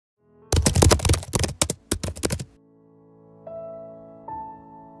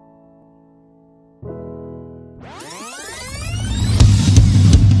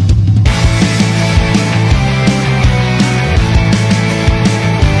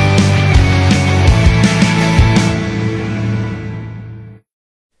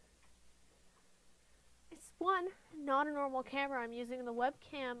camera. I'm using the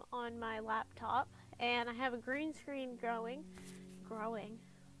webcam on my laptop, and I have a green screen going,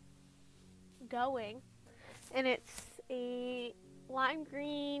 and it's a lime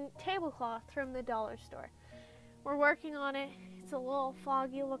green tablecloth from the dollar store. We're working on it. It's a little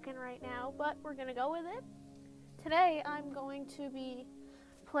foggy looking right now, but we're gonna go with it. Today I'm going to be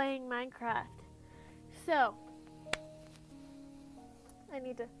playing Minecraft. So I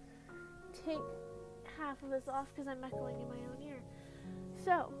need to take half of this off because I'm echoing in my own ear.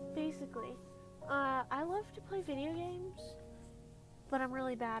 So basically, I love to play video games, but I'm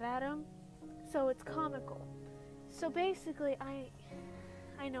really bad at them, so it's comical. So basically,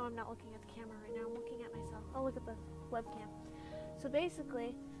 I know I'm not looking at the camera right now, I'm looking at myself. I'll look at the webcam. So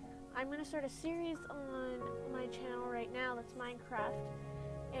basically, I'm going to start a series on my channel right now that's Minecraft.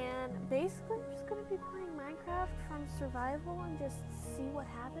 And basically, I'm just going to be playing Minecraft from survival and just see what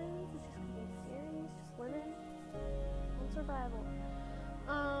happens. It's just going to be a series, just living on survival.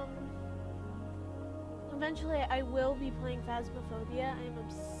 Eventually, I will be playing Phasmophobia. I am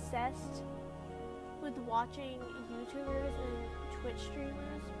obsessed with watching YouTubers and Twitch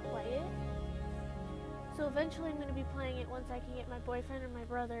streamers play it. So eventually I'm going to be playing it once I can get my boyfriend and my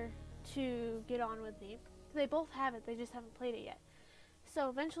brother to get on with me. They both have it, they just haven't played it yet. So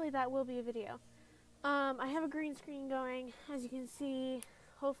eventually that will be a video. I have a green screen going, as you can see.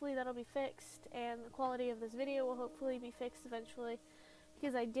 Hopefully that'll be fixed, and the quality of this video will hopefully be fixed eventually,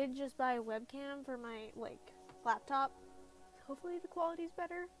 because I did just buy a webcam for my laptop. Hopefully the quality's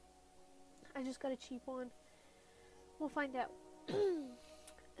better. I just got a cheap one. We'll find out.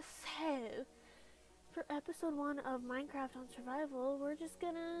 So, for episode 1 of Minecraft on Survival, we're just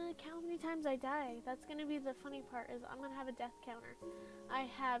gonna count how many times I die. That's gonna be the funny part, is I'm gonna have a death counter. I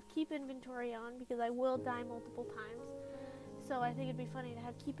have keep inventory on because I will die multiple times. So I think it'd be funny to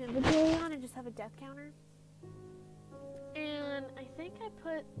have keep inventory on and just have a death counter. And I think I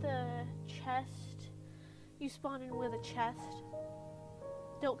put the chest, you spawn in with a chest.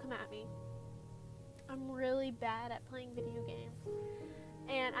 Don't come at me. I'm really bad at playing video games.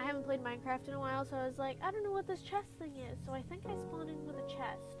 And I haven't played Minecraft in a while, so I was like, I don't know what this chest thing is. So I think I spawned in with a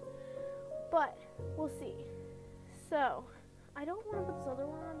chest. But, we'll see. So, I don't want to put this other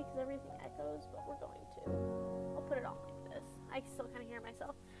one on because everything echoes, but we're going to. I'll put it on like this. I can still kind of hear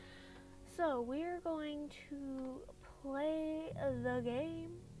myself. So, we're going to play the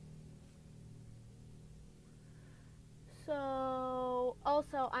game. So,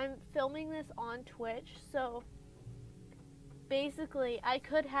 also, I'm filming this on Twitch, so basically, I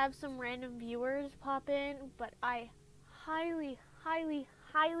could have some random viewers pop in, but I highly, highly,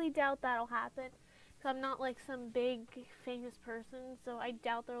 highly doubt that'll happen, because I'm not like some big famous person, so I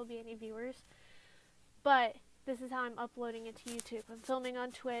doubt there will be any viewers. But this is how I'm uploading it to YouTube. I'm filming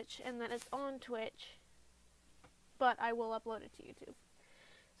on Twitch, and then it's on Twitch, but I will upload it to YouTube.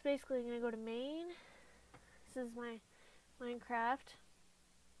 So basically, I'm going to go to main. This is my Minecraft.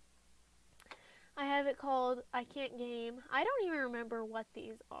 I have it called I Can't Game. I don't even remember what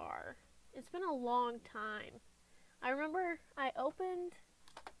these are. It's been a long time. I remember I opened,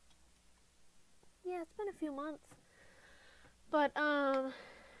 yeah, it's been a few months. But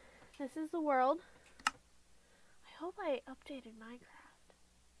this is the world. I hope I updated Minecraft.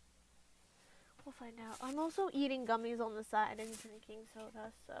 We'll find out. I'm also eating gummies on the side and drinking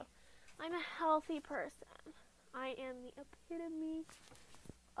soda, so I'm a healthy person. I am the epitome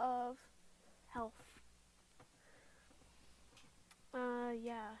of health.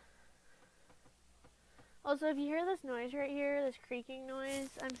 Yeah. Also, if you hear this noise right here, this creaking noise,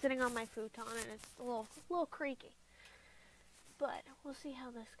 I'm sitting on my futon and it's a little creaky. But we'll see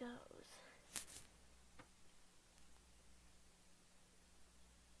how this goes.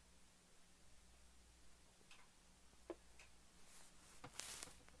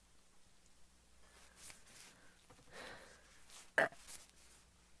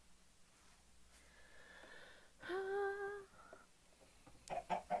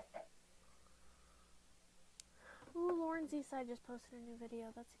 Seaside just posted a new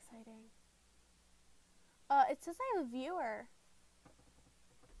video. That's exciting. It says I have a viewer.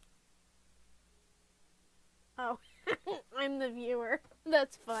 Oh, I'm the viewer.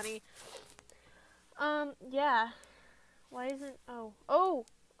 That's funny. Yeah. Why isn't, oh,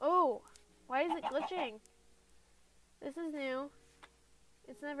 why is it glitching? This is new.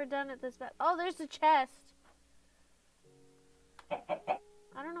 It's never done it this bad. Oh, there's a chest.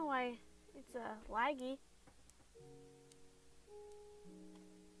 I don't know why it's laggy.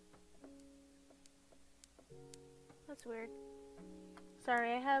 That's weird.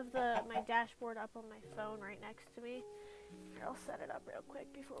 Sorry, I have my dashboard up on my phone right next to me. Here, I'll set it up real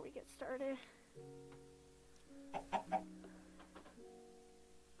quick before we get started.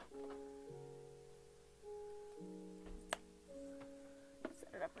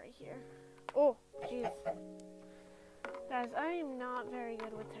 Set it up right here. Oh, jeez. Guys, I am not very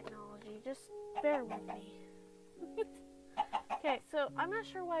good with technology. Just bear with me. Okay, so I'm not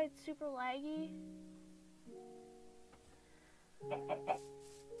sure why it's super laggy.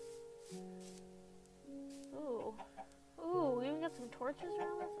 Ooh. Ooh, we even got some torches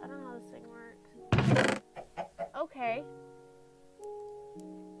around this? I don't know how this thing works. Okay.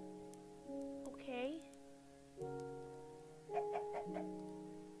 Okay.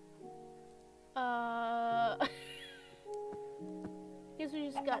 Guess we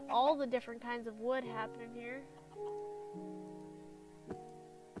just got all the different kinds of wood happening here.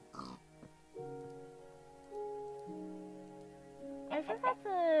 I forgot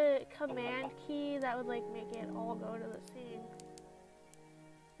the command key that would like make it all go to the same.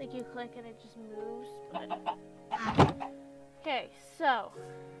 Like you click and it just moves, but okay, so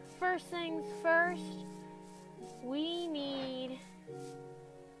first things first, we need,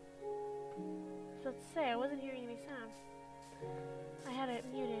 let's say I wasn't hearing any sound. I had it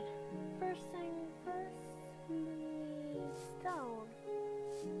muted. First thing first, we need stone.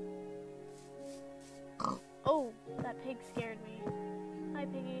 Oh, that pig scared me. Hi,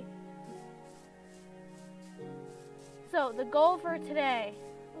 piggy. So, the goal for today.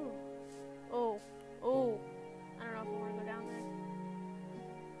 Ooh. Oh. Oh. I don't know if I want to go down there.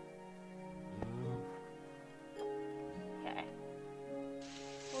 Okay.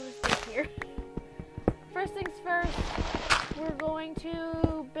 We'll just get here. First things first, we're going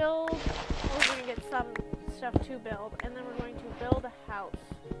to build, we're going to get some stuff to build, and then we're going to build a house.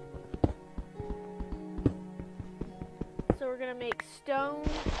 So we're going to make stone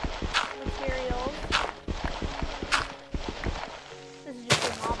materials. This is just a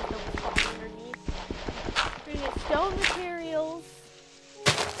mob that was falling underneath. We're going to get stone materials,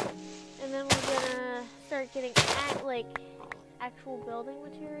 and then we're going to start getting actual building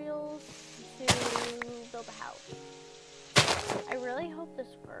materials to build a house. I really hope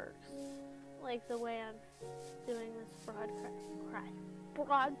this works, like the way I'm doing this broadcast.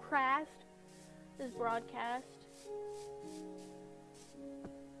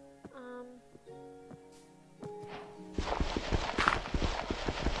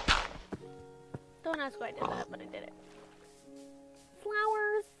 Don't ask why I did that, but I did it.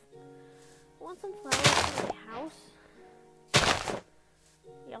 Flowers! I want some flowers for my house.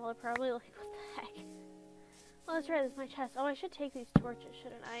 Y'all are probably like, what the heck? Oh, that's right, this is my chest. Oh, I should take these torches,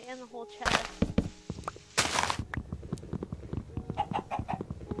 shouldn't I? And the whole chest.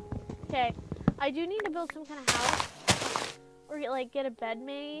 Okay, I do need to build some kind of house. Or get a bed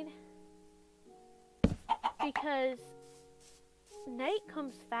made. Because night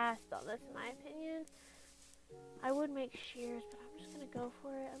comes fast on this, in my opinion. I would make shears, but I'm just gonna go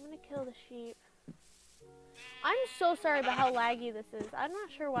for it. I'm gonna kill the sheep. I'm so sorry about how laggy this is. I'm not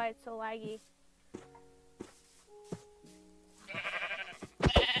sure why it's so laggy.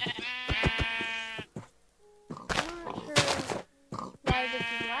 I'm not sure why this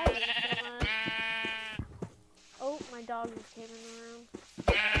is lagging so much. Oh, my dog just came in the room.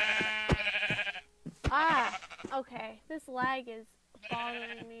 Ah, okay. This lag is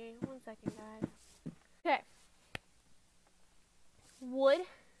bothering me. 1 second, guys. Okay. Wood.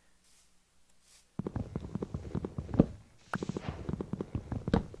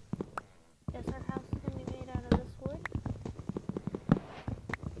 Guess our house is gonna be made out of this wood.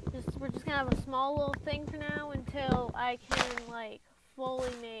 We're just gonna have a small little thing for now until I can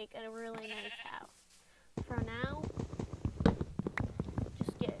fully make a really nice house. For now,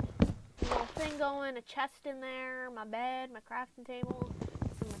 just get a little thing going, a chest in there, my bed, my crafting table,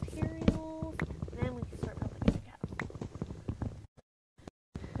 some materials, and then we can start building a big house.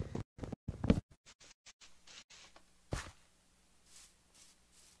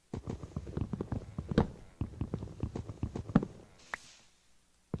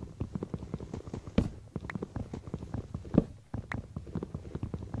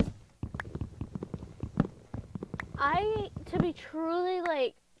 To be truly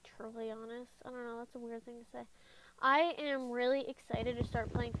honest, I don't know, that's a weird thing to say. I am really excited to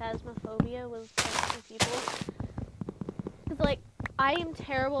start playing Phasmophobia with some people. Because, I am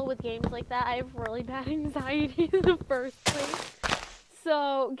terrible with games like that. I have really bad anxiety in the first place.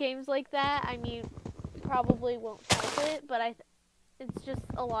 So, games like that, I mean, probably won't help it, but it's just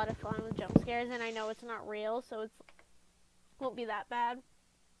a lot of fun with jump scares, and I know it's not real, so it won't be that bad.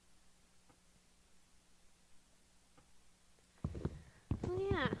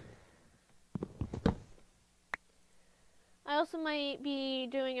 Yeah. I also might be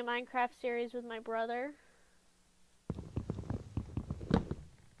doing a Minecraft series with my brother.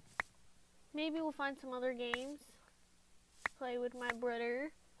 maybe we'll find some other games. Play with my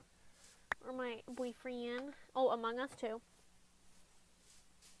brother or my boyfriend. Oh, Among Us too.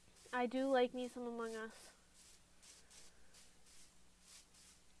 I do like me some Among Us.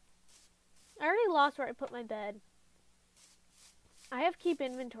 I already lost where I put my bed. I have keep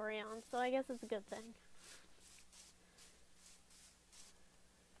inventory on, so I guess it's a good thing.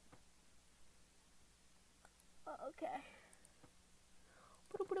 Okay.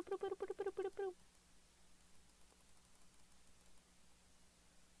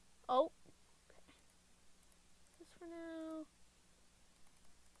 Oh. Okay. Just for now.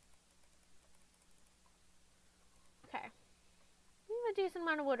 Okay. We have a decent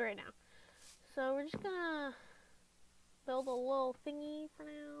amount of wood right now. So we're just gonna build a little thingy for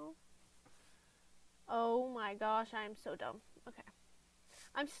now. Oh my gosh, I am so dumb. Okay.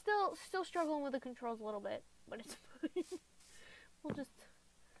 I'm still struggling with the controls a little bit, but it's fine. We'll just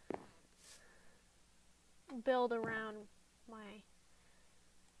build around my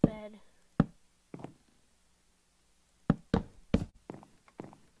bed.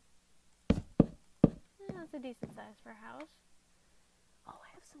 Yeah, that's a decent size for a house. Oh,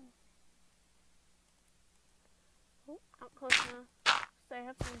 I have some. Oh, not close enough. So I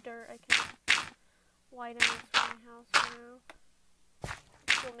have some dirt I can widen this for my house for now.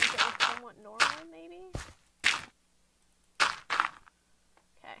 We'll make it look somewhat normal, maybe?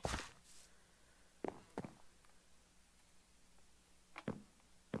 Okay.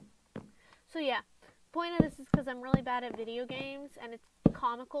 So yeah, the point of this is because I'm really bad at video games, and it's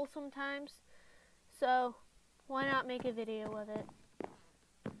comical sometimes. So, why not make a video of it?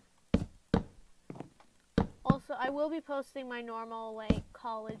 Also, I will be posting my normal, like,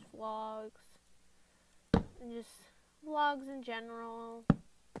 college vlogs. And just vlogs in general.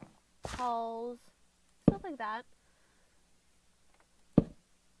 Hauls. Stuff like that.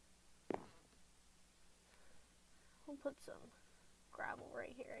 We'll put some gravel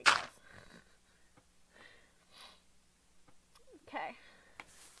right here, I guess. Okay.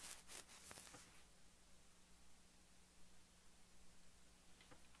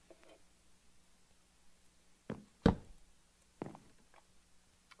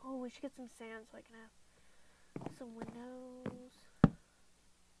 Oh, we should get some sand so I can have some windows.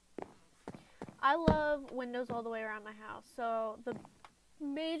 I love windows all the way around my house. So the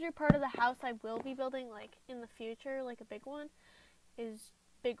major part of the house I will be building, like in the future, like a big one, is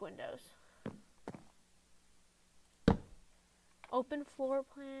big windows. Open floor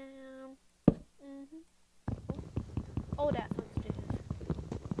plan. Oh, that sounds stupid.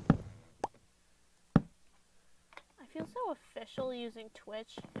 I feel so official using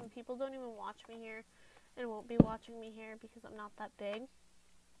Twitch, and people don't even watch me here, and won't be watching me here because I'm not that big.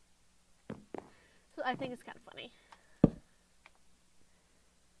 So I think it's kind of funny.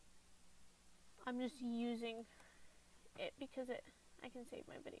 I'm just using it because I can save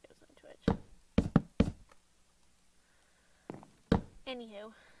my videos on Twitch.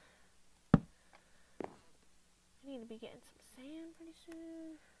 Anywho, I need to be getting some sand pretty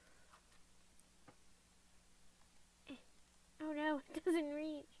soon. Oh no, it doesn't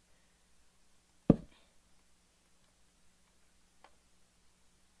reach.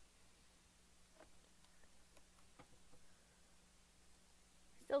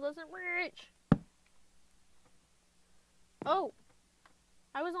 Still doesn't reach. Oh,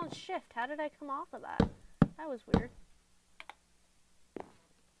 I was on shift. How did I come off of that? That was weird.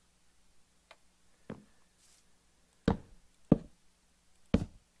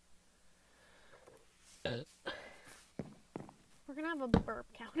 We're gonna have a burp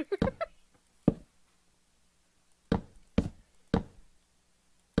counter.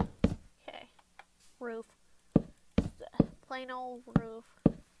 Okay, roof. Just a plain old roof.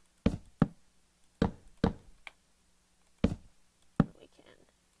 We can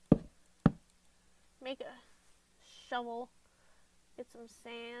make a shovel, get some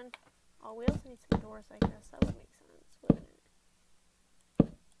sand. Oh, we also need some doors, I guess. That would make sense, wouldn't it?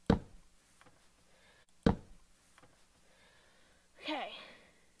 Okay.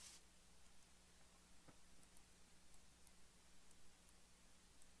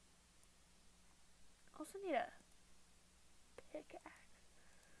 Also need a pickaxe.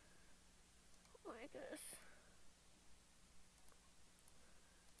 Like this.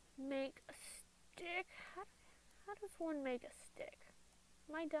 Make a stick. How does one make a stick?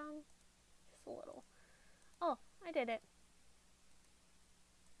 Am I dumb? Just a little. Oh, I did it.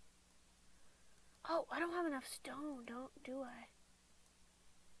 Oh, I don't have enough stone, do I?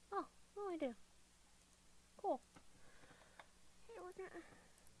 Oh, I do. Cool. Okay, we're gonna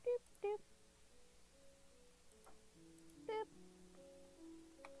doop doop doop.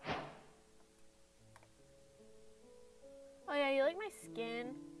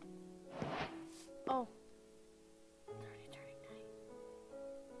 skin? Oh. It's already turning night.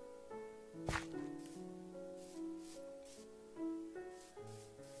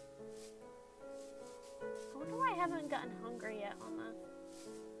 I wonder why I haven't gotten hungry yet on this.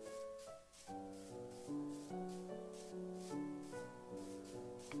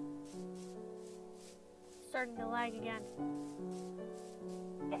 Starting to lag again.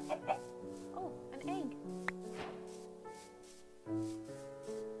 Oh, an egg.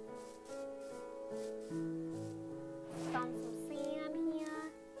 Found some sand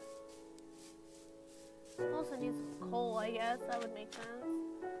here. Also need some coal, I guess. That would make sense.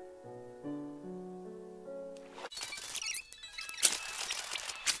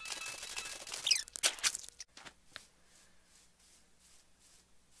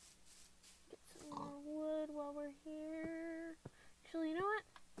 We're here. Actually, you know what?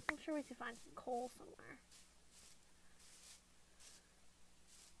 I'm sure we could find some coal somewhere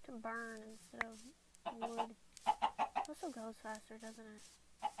to burn instead of wood. It also goes faster, doesn't it?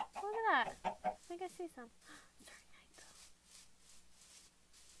 Look at that. I think I see some. It's turning night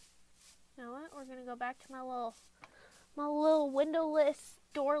though. You know what? We're gonna go back to my little windowless,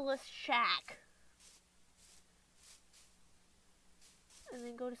 doorless shack, and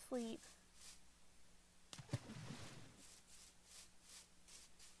then go to sleep.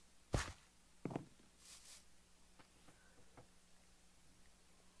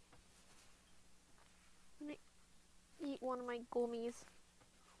 Eat one of my gummies.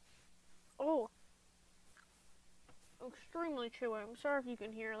 Oh, extremely chewy. I'm sorry if you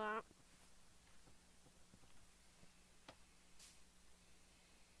can hear that.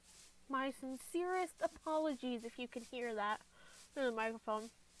 My sincerest apologies if you can hear that through the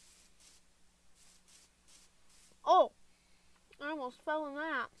microphone. Oh, I almost fell in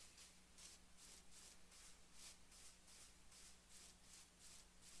that.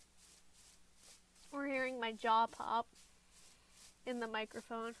 We're hearing my jaw pop in the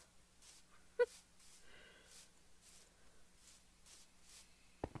microphone.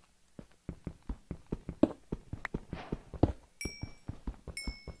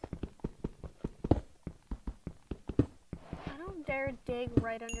 I don't dare dig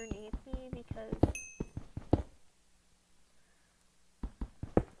right underneath me because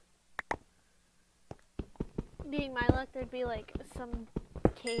being my luck, there'd be like some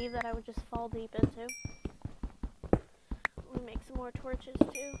cave that I would just fall deep into. We'll make some more torches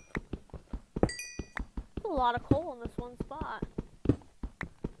too. There's a lot of coal in this one spot.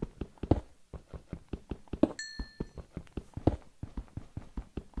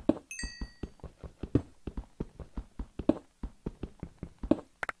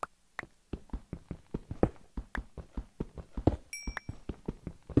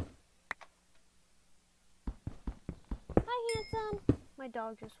 My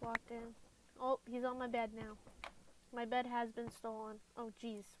dog just walked in. Oh, he's on my bed now. My bed has been stolen. Oh,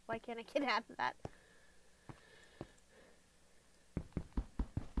 jeez. Why can't I get out of that?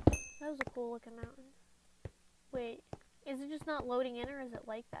 That was a cool looking mountain. Wait, is it just not loading in or is it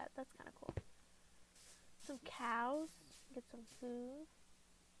like that? That's kind of cool. Some cows. Get some food.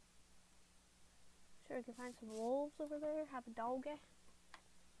 Sure, we can find some wolves over there. Have a doggy.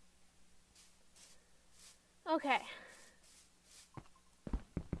 Okay.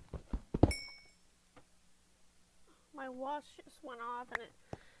 My watch just went off and it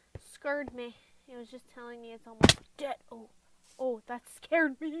scared me. It was just telling me it's almost dead. Oh, that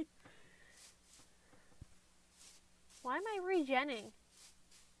scared me. Why am I regenning?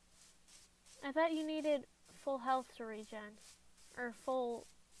 I thought you needed full health to regen. Or full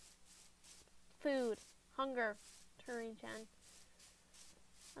food, hunger to regen.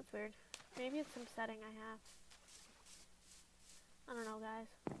 That's weird. Maybe it's some setting I have. I don't know, guys.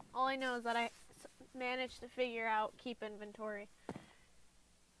 All I know is that I managed to figure out keep inventory.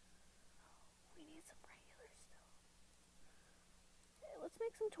 We need some regular still. Okay, let's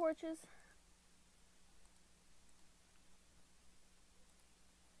make some torches.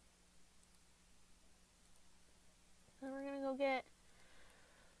 Then we're gonna go get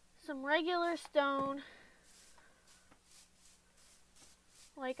some regular stone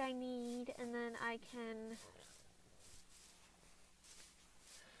like I need, and then I can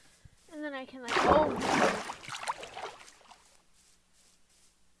like, oh, is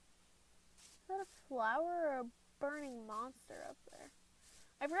that a flower or a burning monster up there?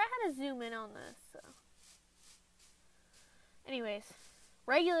 I forgot how to zoom in on this, so. Anyways,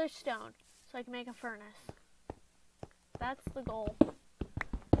 regular stone, so I can make a furnace. That's the goal.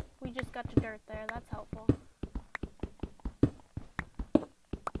 We just got to dirt there, that's helpful.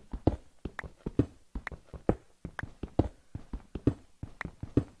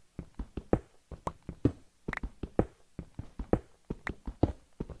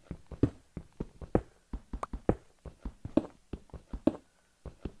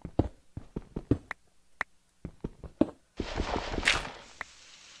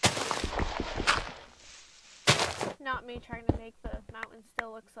 me trying to make the mountain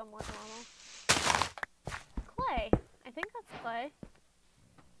still look somewhat normal. Clay. I think that's clay.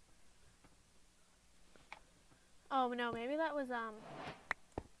 Oh no, maybe that was I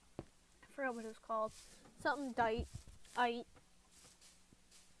forgot what it was called. Something dite. Kryptonite.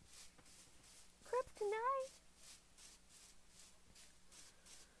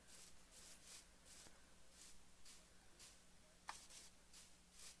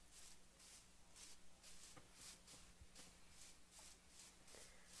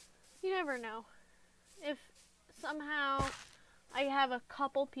 You never know. If somehow I have a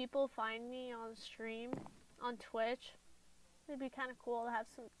couple people find me on stream, on Twitch, it'd be kind of cool to have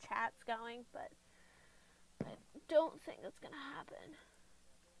some chats going, but I don't think that's gonna happen.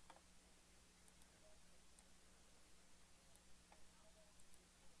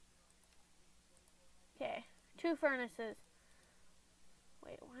 Okay, 2 furnaces.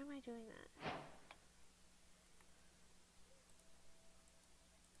 Wait, why am I doing that?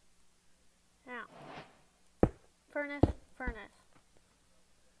 Now, furnace.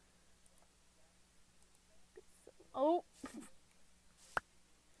 Oh!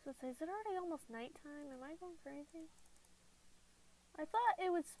 So is it already almost nighttime? Am I going crazy? I thought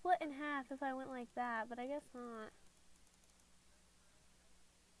it would split in half if I went like that, but I guess not.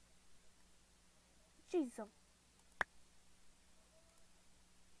 Jeez. What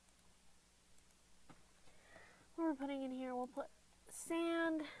we're putting in here, we'll put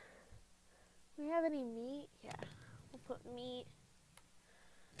sand. Do we have any meat? Yeah. We'll put meat.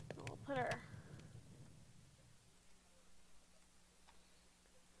 And we'll put our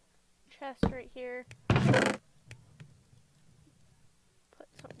chest right here. Put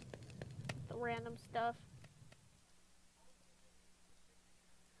some the random stuff.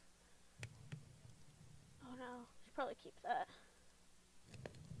 Oh no, should probably keep that.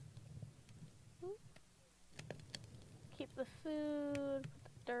 Keep the food,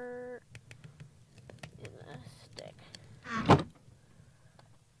 put the dirt in the stick.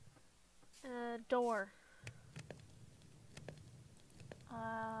 Door.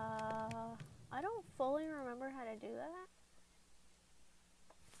 I don't fully remember how to do that.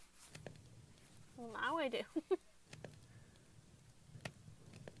 Well, now I do.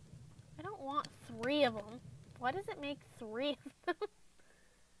 I don't want 3 of them. Why does it make 3 of them?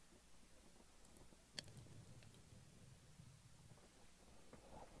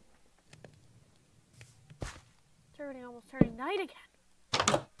 It's already almost turning night again.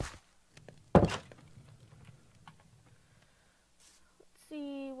 Let's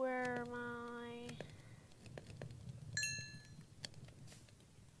see where my...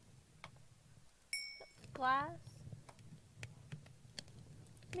 glass.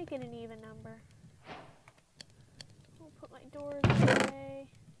 Make it an even number. I'll put my doors away.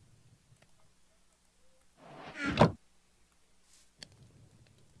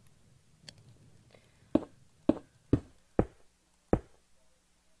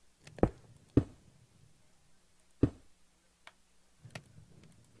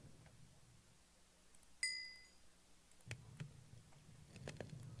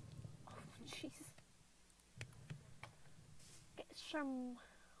 Jeez. Get some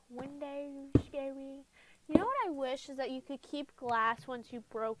windows, scary. You know what I wish is that you could keep glass once you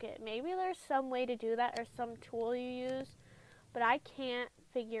broke it. Maybe there's some way to do that or some tool you use, but I can't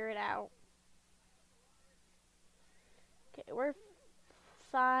figure it out. Okay, we're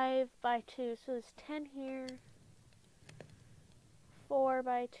 5 by 2, so there's 10 here. 4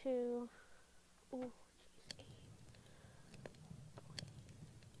 by 2. Ooh, jeez.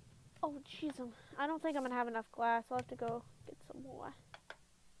 Oh, jeez. I don't think I'm going to have enough glass. I'll have to go get some more.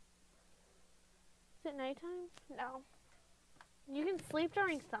 Is it nighttime? No. You can sleep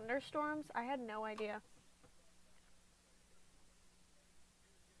during thunderstorms? I had no idea.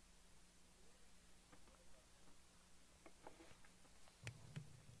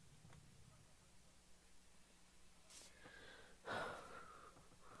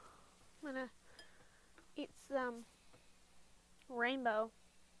 I'm going to eat some rainbow.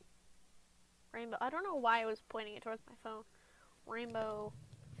 I don't know why I was pointing it towards my phone. Rainbow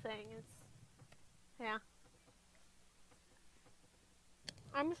thing. Yeah.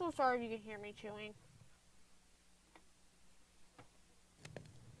 I'm so sorry if you can hear me chewing.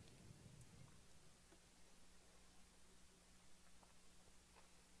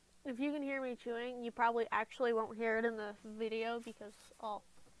 If you can hear me chewing, you probably actually won't hear it in the video because I'll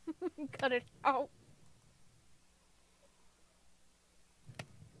cut it out.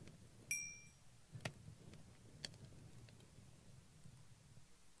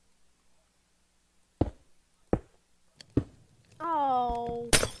 Oh.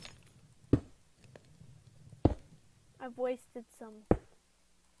 I voice did some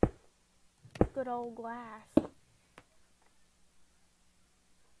good old glass.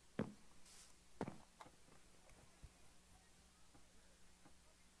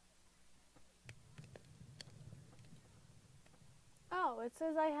 Oh, it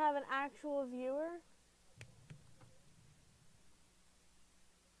says I have an actual viewer.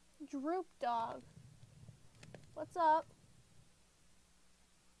 Droop Dog. What's up?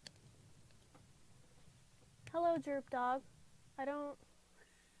 Hello, Droop Dog. I don't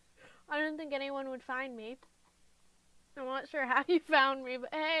think anyone would find me. I'm not sure how you found me, but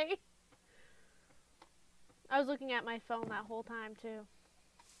hey. I was looking at my phone that whole time too.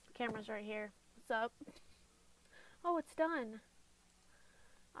 The camera's right here. What's up? Oh, it's done.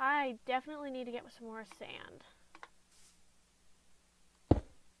 I definitely need to get some more sand.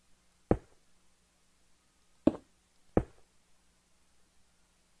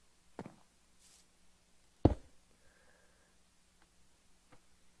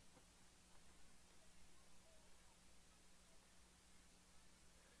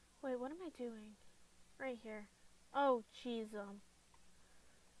 Wait, what am I doing? Right here. Oh, jeez.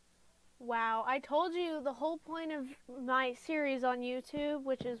 Wow, I told you the whole point of my series on YouTube,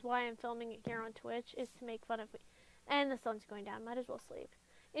 which is why I'm filming it here on Twitch, is to make fun of me. And the sun's going down, might as well sleep.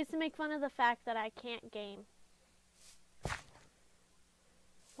 Is to make fun of the fact that I can't game.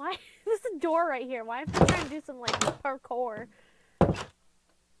 Why? There's a door right here. Why am I trying to do some, like, parkour?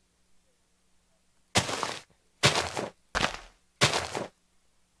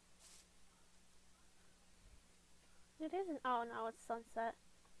 It isn't. Oh, no, it's sunset.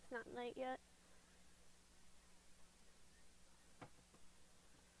 It's not night yet.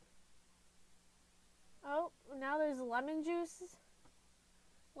 Oh, now there's lemon juice.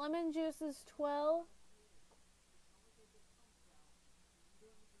 Lemon juice is 12.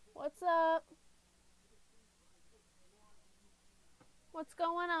 What's up? What's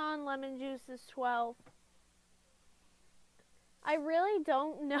going on? Lemon juice is 12. I really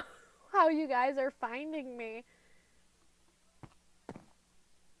don't know how you guys are finding me.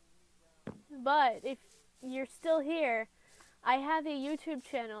 But if you're still here, I have a YouTube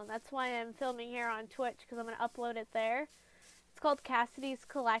channel. That's why I'm filming here on Twitch, because I'm going to upload it there. It's called Cassady's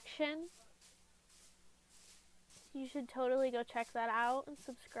Collection. You should totally go check that out and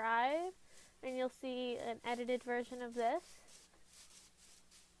subscribe. And you'll see an edited version of this.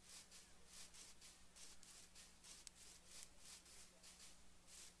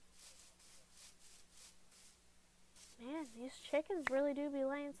 Man, these chickens really do be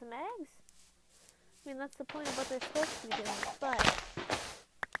laying some eggs. I mean, that's the point of what they're supposed to be doing, but...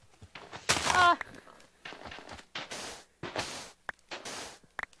 Ah!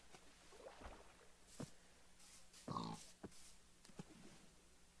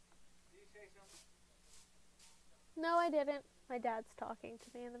 No, I didn't. My dad's talking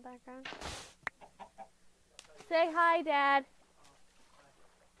to me in the background. Say hi, Dad.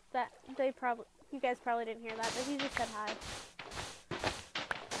 You guys probably didn't hear that, but he just said hi.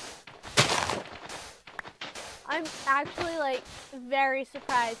 I'm actually, like, very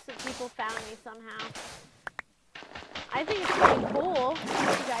surprised that people found me somehow. I think it's pretty cool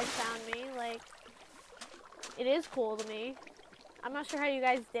that you guys found me. Like, it is cool to me. I'm not sure how you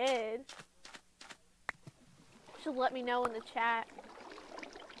guys did. You should let me know in the chat.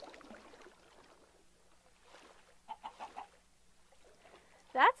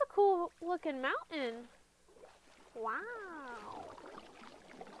 That's a cool looking mountain. Wow.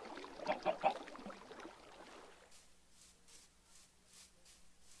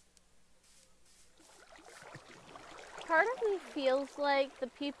 Part of me feels like the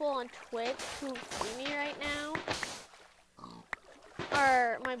people on Twitch who see me right now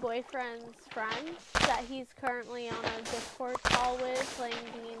are my boyfriend's friends that he's currently on a Discord call with playing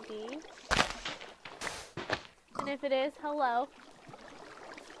D&D. And if it is, hello.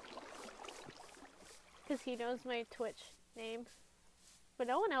 Because he knows my Twitch name. But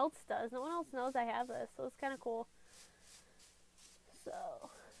no one else does. No one else knows I have this, so it's kind of cool. So,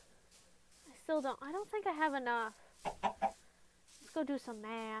 I don't think I have enough. Let's go do some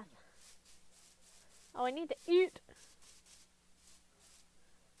math. Oh, I need to eat.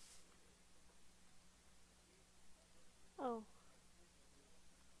 Oh.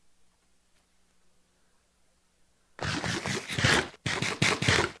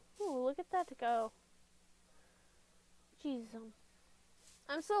 Ooh, look at that to go. Jeez.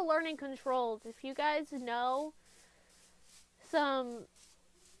 I'm still learning controls. If you guys know some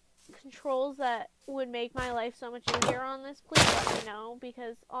controls that would make my life so much easier on this, please let me know,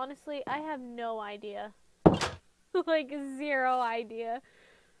 because honestly, I have no idea. Like, zero idea.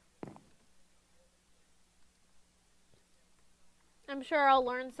 I'm sure I'll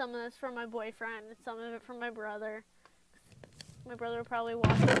learn some of this from my boyfriend, some of it from my brother. My brother will probably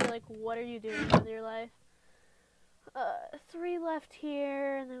watch it and be like, what are you doing with your life? 3 left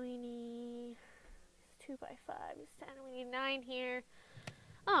here, and then we need 2 by 5 is 10. We need 9 here.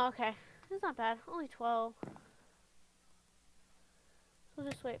 Oh, okay. It's not bad. Only 12. So we'll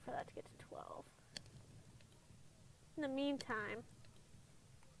just wait for that to get to 12. In the meantime,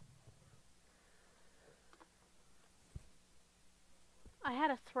 I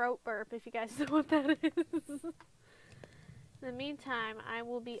had a throat burp, if you guys know what that is. In the meantime, I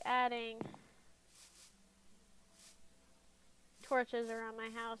will be adding torches around my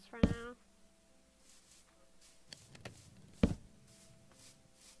house for now.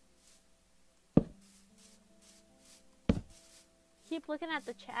 Keep looking at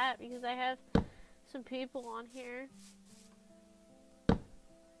the chat because I have some people on here.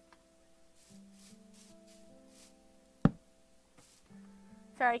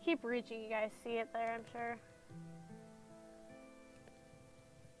 Sorry, I keep reaching. You guys see it there, I'm sure.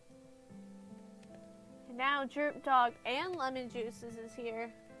 And now Droop Dog and Lemon Juices is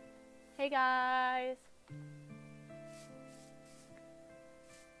here. Hey guys.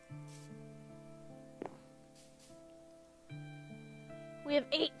 We have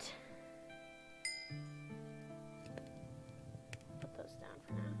 8. Put those down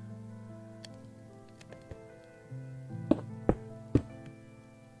for now.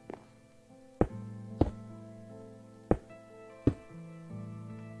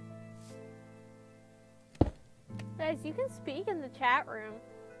 Guys, you can speak in the chat room.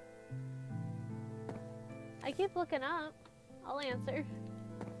 I keep looking up. I'll answer.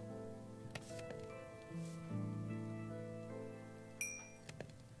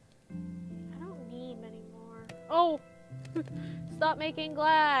 I don't need many more. Oh! Stop making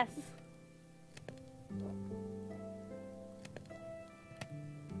glass!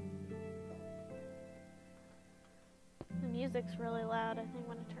 The music's really loud. I think I'm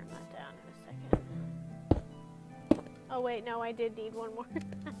gonna turn that down in a second. Oh wait, no, I did need one more.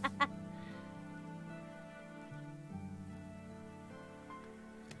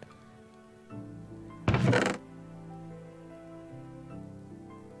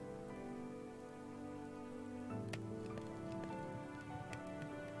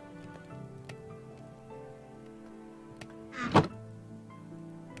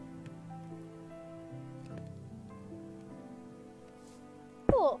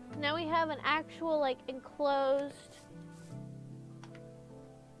 Cool. Now we have an actual, like, enclosed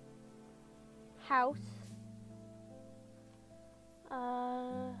house.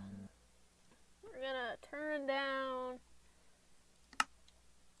 We're gonna turn down.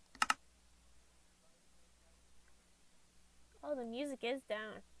 Oh, the music is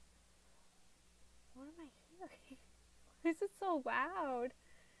down. What am I hearing? Why is it so loud?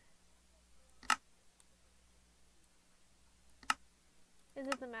 Is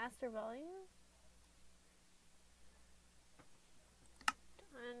it the master volume?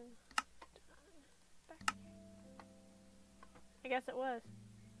 Done. Back. I guess it was.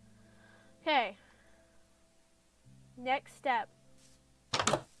 Okay. Next step.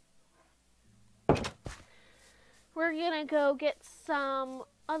 We're gonna go get some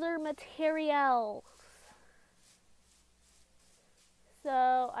other materials.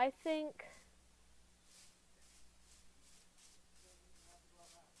 So I think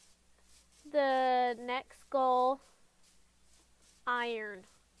the next goal, iron.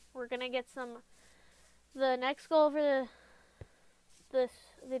 We're gonna get some. The next goal for this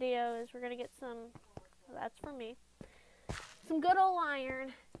video is we're gonna get some. That's for me. Some good old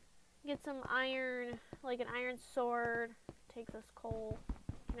iron. Get some iron, like an iron sword. Takes us coal.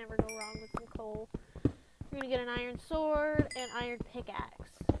 Can never go wrong with some coal. We're gonna get an iron sword and iron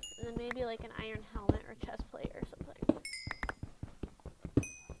pickaxe, and then maybe like an iron helmet or chest plate or something.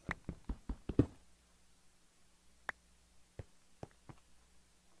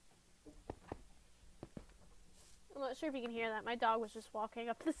 I'm not sure if you can hear that. My dog was just walking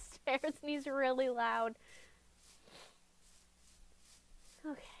up the stairs and he's really loud.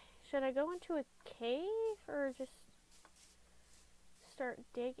 Okay, should I go into a cave or just start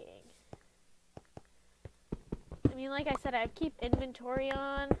digging? I mean, like I said, I keep inventory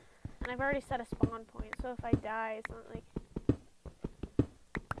on, and I've already set a spawn point, so if I die, it's not like...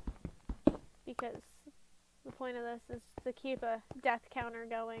 Because the point of this is to keep a death counter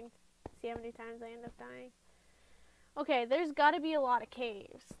going. See how many times I end up dying. Okay, there's gotta be a lot of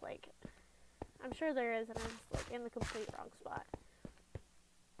caves. Like, I'm sure there is, and I'm just, like, in the complete wrong spot.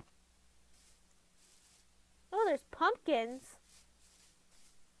 Oh, there's pumpkins.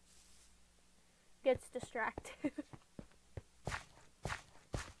 Gets distracted.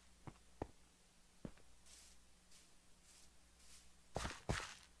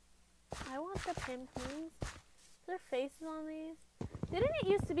 the pumpkins? Is there faces on these? Didn't it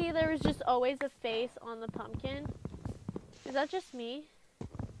used to be there was just always a face on the pumpkin? Is that just me?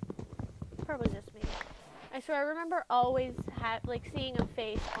 Probably just me. I swear I remember always seeing a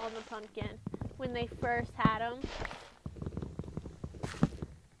face on the pumpkin when they first had them.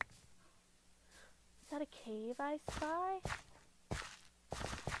 Is that a cave I spy?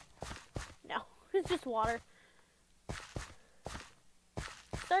 No, it's just water.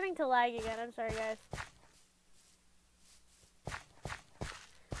 Starting to lag again. I'm sorry, guys.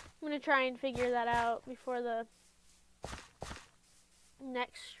 I'm gonna try and figure that out before the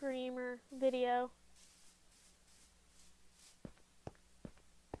next streamer video.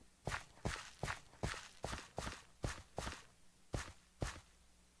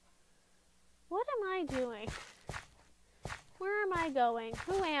 What am I doing? Where am I going?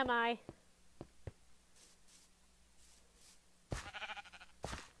 Who am I?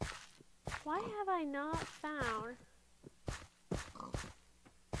 Why have I not found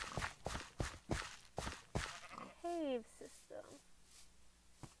cave system?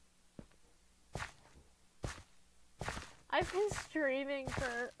 I've been streaming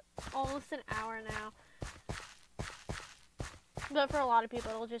for almost an hour now. But for a lot of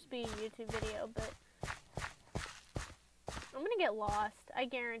people, it'll just be a YouTube video, but I'm gonna get lost. I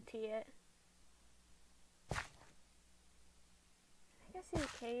guarantee it. I think I see a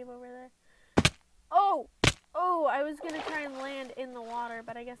cave over there. Oh! Oh, I was gonna try and land in the water,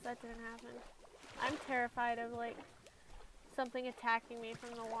 but I guess that didn't happen. I'm terrified of, like, something attacking me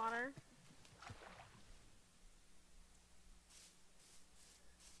from the water.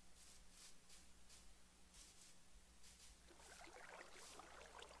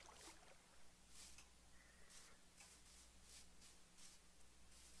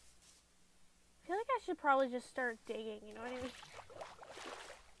 I feel like I should probably just start digging, you know what I mean?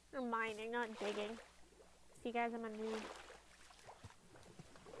 Or mining, not digging. See, guys, I'm a noob.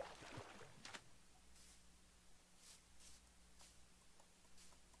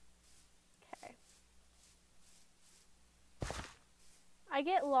 Okay. I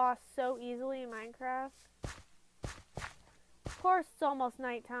get lost so easily in Minecraft. Of course, it's almost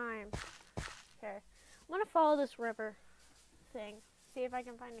nighttime. Okay. I'm gonna follow this river thing. See if I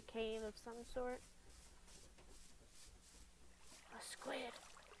can find a cave of some sort. A squid.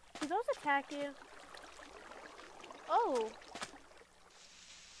 Do those attack you? Oh.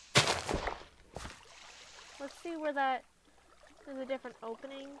 Let's see where that... There's a different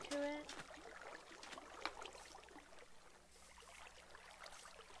opening to it.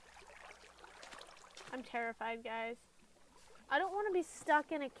 I'm terrified, guys. I don't want to be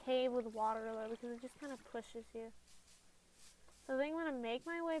stuck in a cave with water, though, because it just kind of pushes you. So I think I'm going to make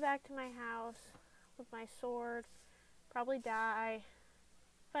my way back to my house with my sword. Probably die.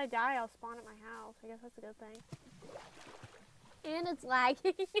 If I die, I'll spawn at my house. I guess that's a good thing. And it's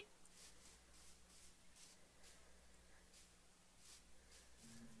lagging.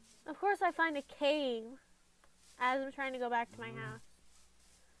 Of course I find a cave as I'm trying to go back to my house.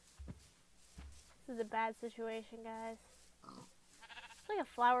 This is a bad situation, guys. It's like a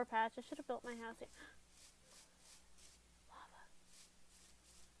flower patch. I should have built my house here.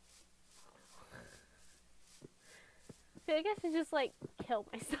 I feel like I should just, like, kill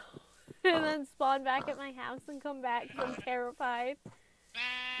myself. And then spawn back at my house and come back because I'm terrified.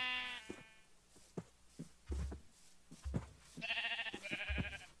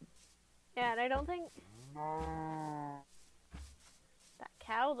 Yeah, and I don't think... That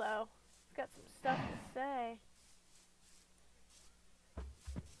cow, though, it's got some stuff to say.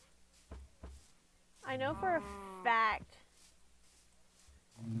 I know for a fact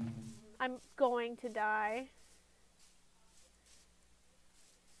I'm going to die.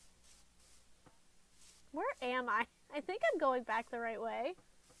 Where am I? I think I'm going back the right way.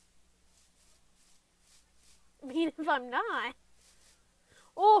 I mean, if I'm not.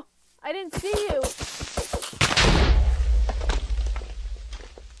 Oh, I didn't see you.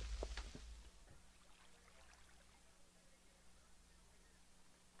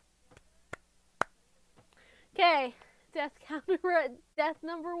 Okay, death counter at death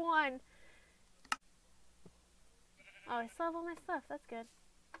number 1. Oh, I still have all my stuff. That's good.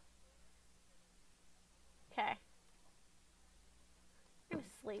 Okay. I'm gonna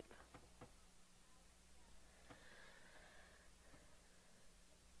sleep.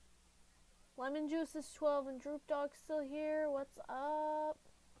 Lemon Juice is 12 and Droop Dog's still here. What's up?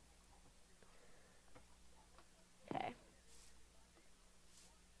 Okay.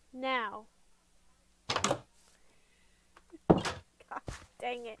 Now. God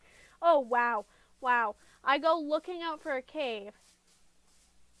dang it. Oh, wow. Wow. I go looking out for a cave.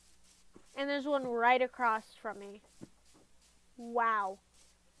 And there's one right across from me. Wow.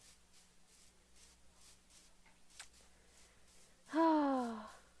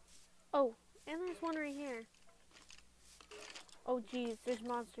 Oh, and there's one right here. Oh, geez, there's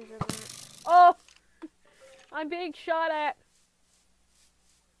monsters in there. Oh, I'm being shot at.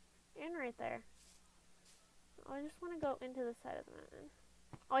 And right there. Oh, I just want to go into the side of the mountain.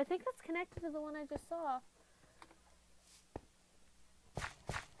 Oh, I think that's connected to the one I just saw.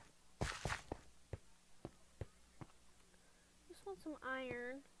 Just want some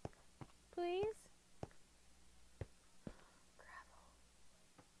iron. Please? Gravel.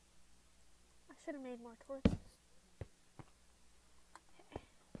 I should have made more torches. Okay.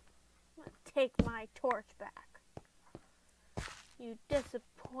 I'm gonna take my torch back. You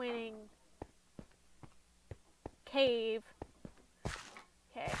disappointing cave.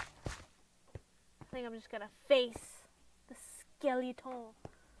 Okay. I think I'm just gonna face the skeleton.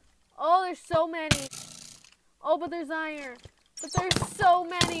 Oh, there's so many. Oh, but there's iron. But there's so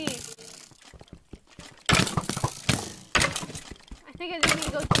many. I think I just need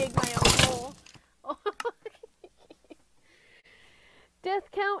to go dig my own hole. Oh. Death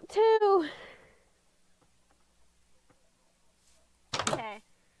count 2. Okay.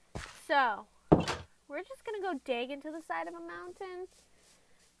 So, we're just going to go dig into the side of a mountain.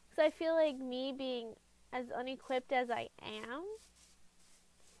 Because I feel like me being as unequipped as I am,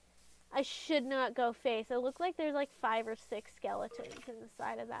 I should not go face. It looked like there's like 5 or 6 skeletons in the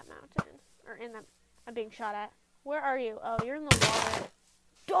side of that mountain. Or in the... I'm being shot at. Where are you? Oh, you're in the water.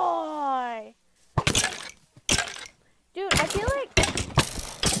 Die! Dude, I feel like...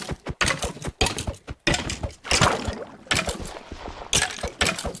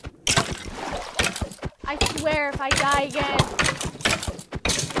 I swear if I die again...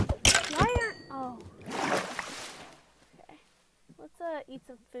 Why aren't... Oh. Okay. Let's eat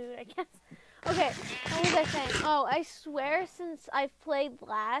some food, I guess. Okay, what was I saying? Oh, I swear since I've played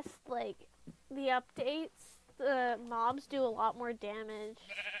last, like, the updates, the mobs do a lot more damage.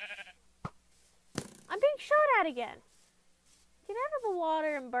 I'm being shot at again. Get out of the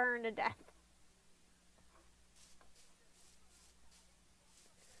water and burn to death.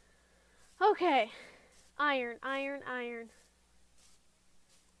 Okay. Iron, iron, iron.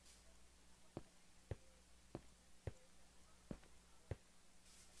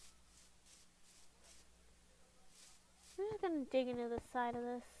 I'm just gonna dig into the side of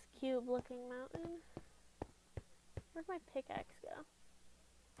this cube-looking mountain. Where'd my pickaxe go?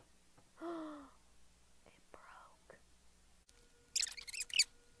 It broke.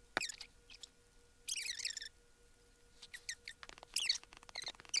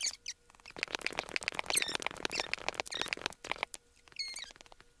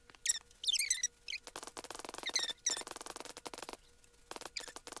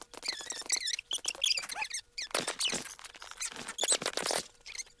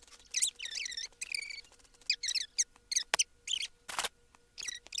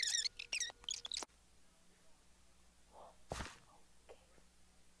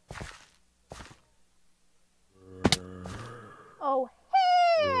 Oh,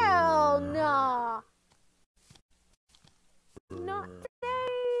 hell nah! Not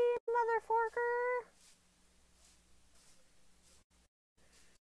today, mother forker!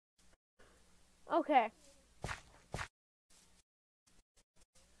 Okay.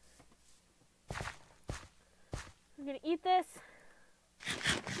 I'm gonna eat this.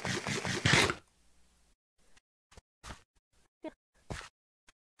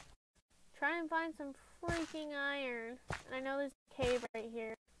 Try and find some freaking iron. And I know there's a cave right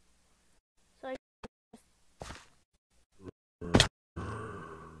here. So I just...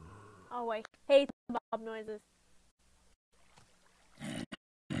 Oh, I hate the mob noises.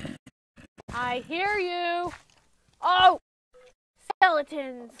 I hear you! Oh!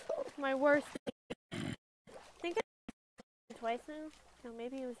 Skeletons! My worst. I think it's twice now. No,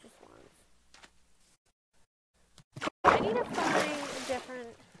 maybe it was just once. I need to find a different...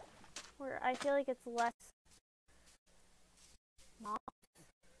 where I feel like it's less mobs.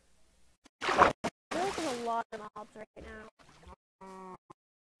 I feel like there's a lot of mobs right now.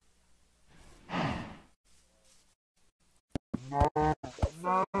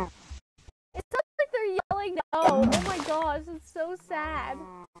 It sounds like they're yelling no. Oh my gosh, it's so sad.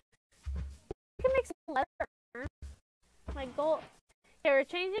 I can make some leather. My goal. Okay, we're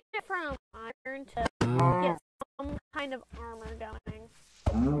changing it from iron to get some kind of armor going.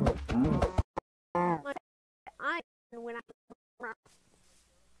 Like iron when I. Why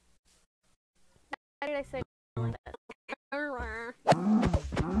did I say like that?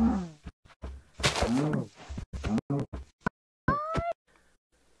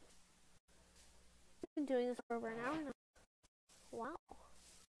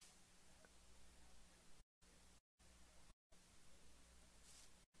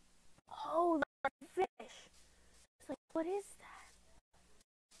 What is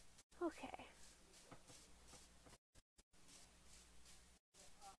that? Okay.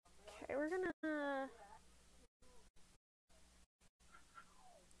 Okay, we're gonna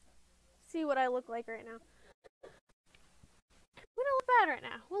see what I look like right now. We don't look bad right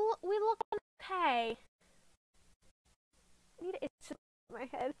now. We look okay. I need to itch my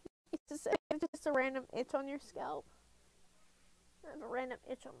head. It's just a random itch on your scalp. I have a random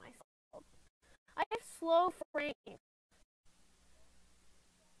itch on my scalp. I have slow frame.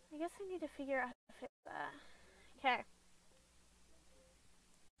 I guess I need to figure out how to fix that. Okay.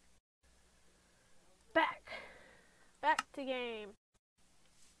 Back to game.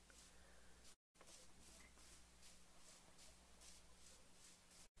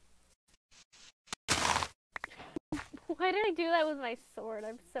 Why did I do that with my sword?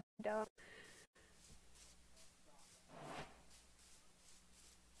 I'm so dumb.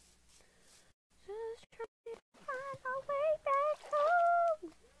 Just trying to find my way back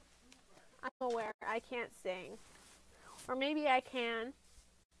home. I'm aware I can't sing. Or maybe I can.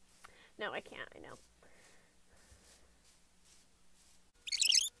 No, I can't, I know.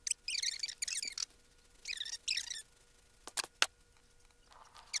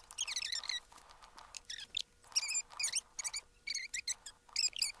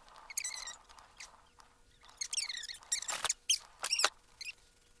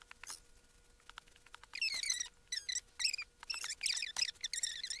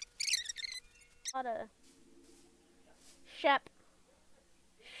 A lot of Shep.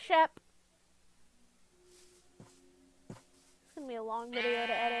 It's gonna be a long video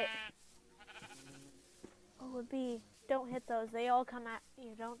to edit. What would be? Don't hit those. They all come at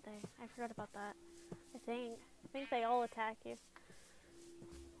you, don't they? I forgot about that. I think they all attack you.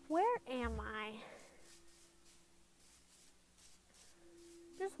 Where am I?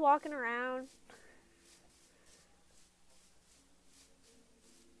 Just walking around.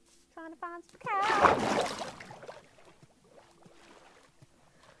 Trying to find some cows.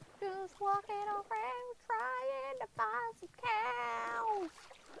 Just walking around trying to find some cows.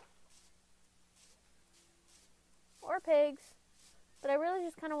 Or pigs. But I really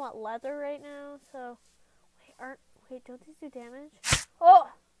just kind of want leather right now, so... Wait, don't these do damage? Oh!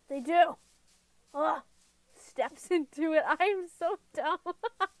 They do! Oh! Steps into it. I'm so dumb.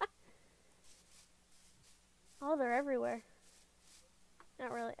 Oh, they're everywhere.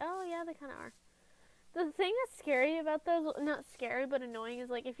 Not really. Oh, yeah, they kind of are. The thing that's scary about those, not scary, but annoying,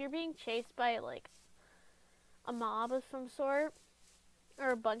 is, like, if you're being chased by, like, a mob of some sort, or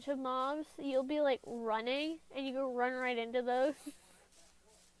a bunch of mobs, you'll be, like, running, and you go run right into those.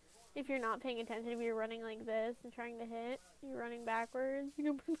 If you're not paying attention, if you're running like this and trying to hit, you're running backwards.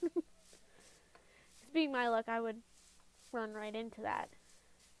 Being my luck, I would run right into that.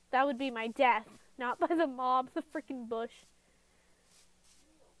 That would be my death, not by the mob, the freaking bush.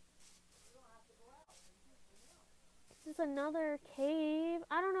 There's another cave.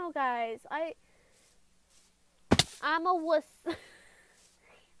 I don't know, guys. I'm a wuss.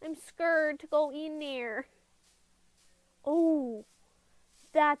 I'm scared to go in there. Oh,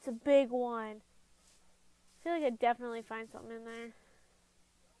 that's a big one. I feel like I'd definitely find something in there.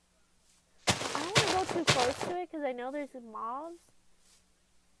 I don't want to go too close to it because I know there's mobs.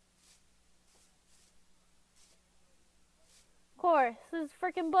 Of course, there's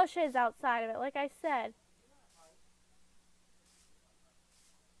freaking bushes outside of it, like I said.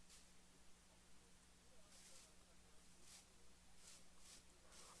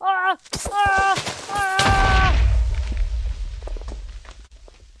 Ah! Ah! Ah!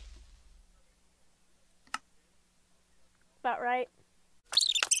 About right.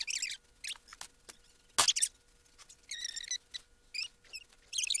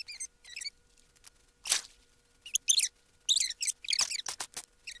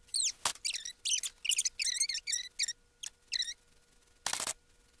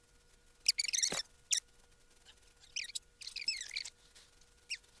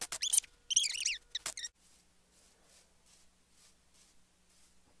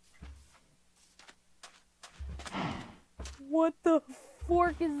 What the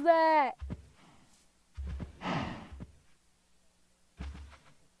fork is that?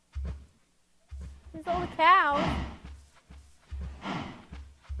 There's all the cows.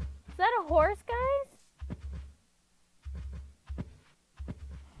 Is that a horse, guys?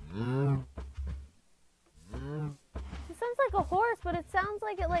 It sounds like a horse, but it sounds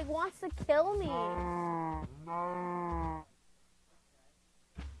like it wants to kill me.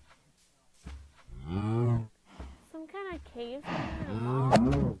 Some kind of cave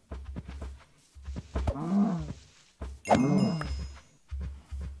thing.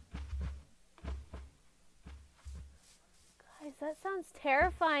 sounds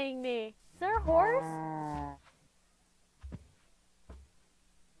terrifying me. Is there a horse?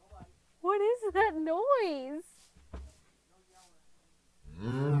 What is that noise?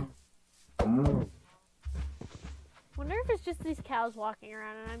 Wonder if it's just these cows walking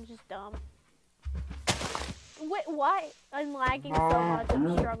around and I'm just dumb. Wait, why? I'm lagging so much,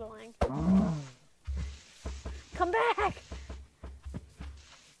 I'm struggling. Come back!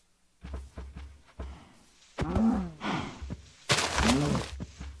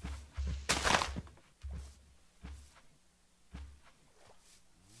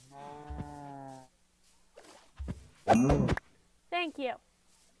 Thank you.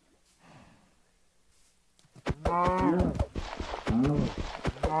 It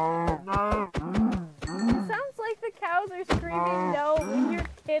sounds like the cows are screaming no when you're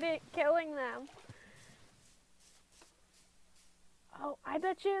killing them. Oh, I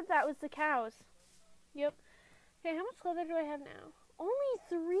bet you that was the cows. Yep. Okay, how much leather do I have now? Only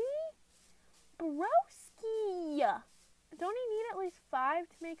 3? Broski! Don't I need at least 5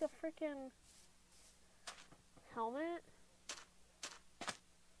 to make a freaking helmet?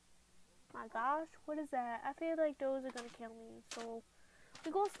 My gosh, what is that? I feel like those are gonna kill me, so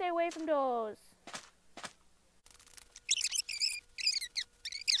we're gonna stay away from those.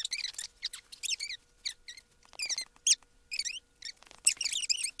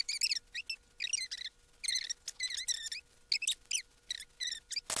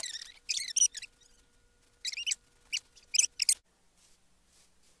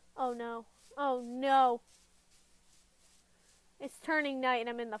 Oh no. Oh no. It's turning night and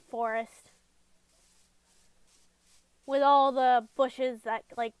I'm in the forest. With all the bushes that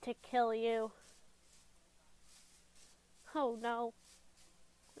like to kill you. Oh no.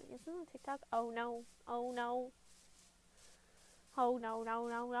 Isn't that TikTok? Oh no. Oh no. Oh no, no,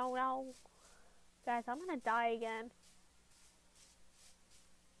 no, no, no. Guys, I'm gonna die again.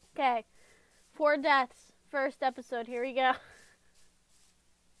 Okay. 4 deaths. First episode. Here we go.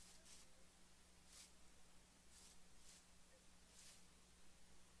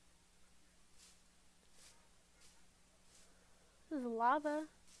 This is lava.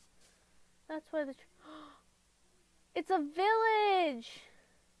 That's why the... It's a village!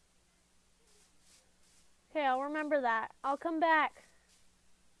 Okay, I'll remember that. I'll come back.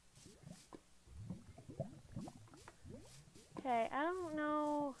 Okay, I don't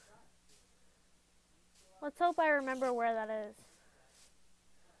know. Let's hope I remember where that is.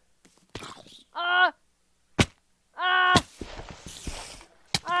 Ah! Ah!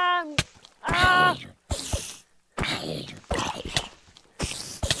 Ah!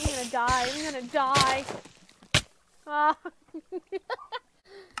 I'm gonna die. Oh.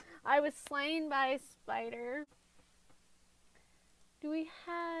 I was slain by a spider. Do we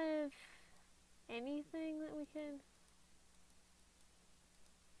have anything that we can...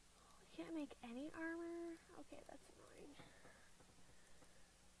 We can't make any armor? Okay, that's annoying.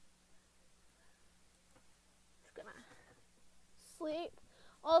 Just gonna sleep.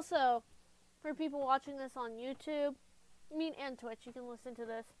 Also, for people watching this on YouTube, and Twitch, you can listen to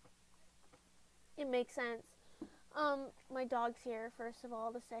this. It makes sense. My dog's here, first of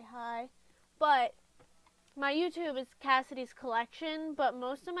all, to say hi. But my YouTube is Cassady's Collection, but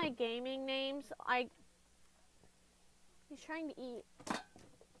most of my gaming names, he's trying to eat.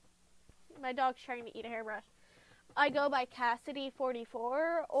 My dog's trying to eat a hairbrush. I go by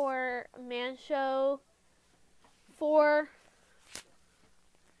Cassady44 or Mancho4, because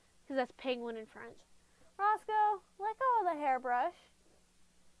that's penguin in French. Roscoe, let go of the hairbrush.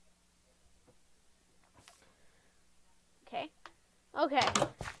 Okay. Okay.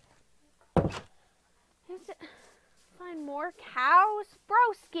 Have to find more cows?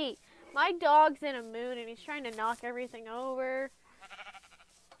 Broski! My dog's in a mood and he's trying to knock everything over.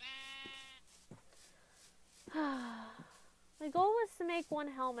 My goal was to make 1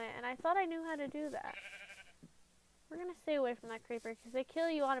 helmet and I thought I knew how to do that. We're gonna stay away from that creeper because they kill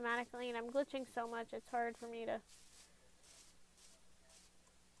you automatically and I'm glitching so much it's hard for me to...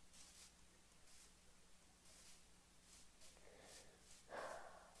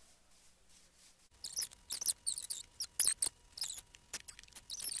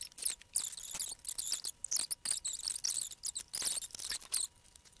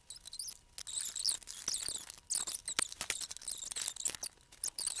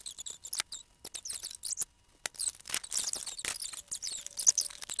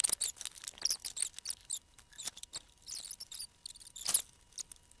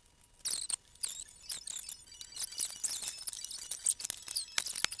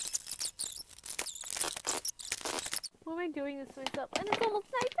 Why am I doing this to myself? And it's almost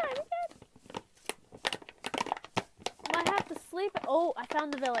nighttime again! I might have to sleep. Oh, I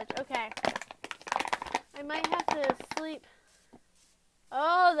found the village. Okay. I might have to sleep.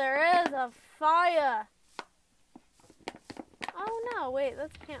 Oh, there is a fire. Oh no, wait,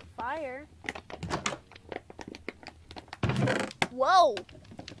 that's campfire. Whoa!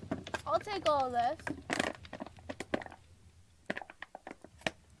 I'll take all of this.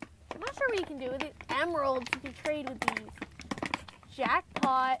 I'm not sure what you can do with these emeralds. You can trade with these.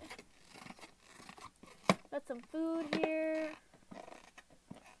 Jackpot. Got some food here.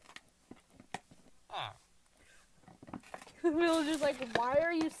 The villager's like, why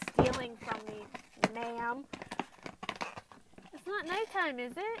are you stealing from me, ma'am? It's not nighttime,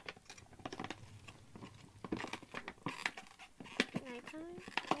 is it? Nighttime?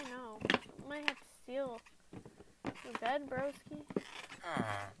 Oh no. I might have to steal your bed, broski.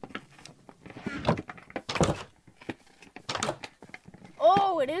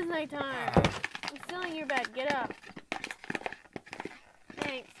 Oh, it is nighttime. I'm stealing your bed. Get up.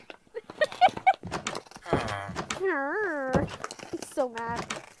 Thanks. He's so mad.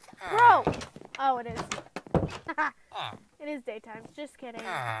 Bro! Oh, it is. It is daytime. Just kidding.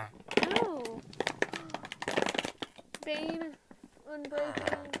 Ooh. Bane.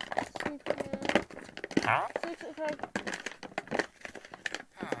 Unbreaking. Superman. 6 effect.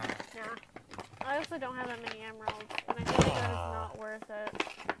 Nah. I also don't have that many emeralds. And I feel like that is not worth it.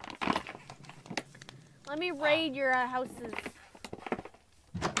 Let me raid your houses.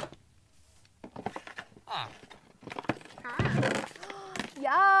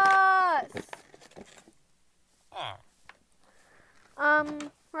 Yes!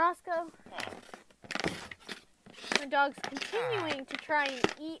 Roscoe. My dog's continuing to try and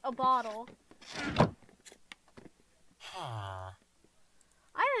eat a bottle.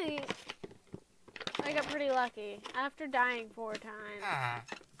 I got pretty lucky. After dying 4 times.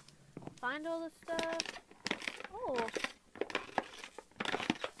 Find all this stuff. Oh.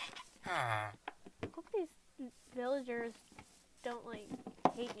 Hope these villagers don't, like,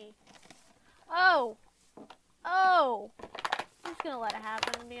 hate me. Oh! Oh! I'm just gonna let it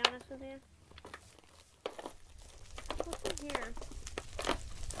happen, to be honest with you. What's in here?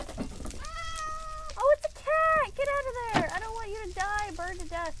 Oh, it's a cat! Get out of there! I don't want you to die, burn to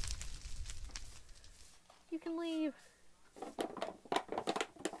death. You can leave.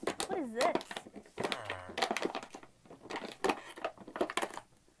 What is this?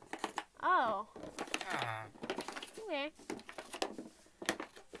 Oh. Okay.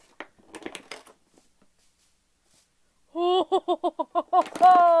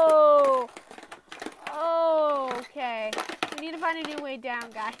 Oh, okay. We need to find a new way down,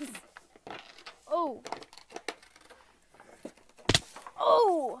 guys. Oh.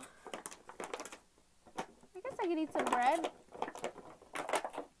 Oh. I guess I could eat some bread.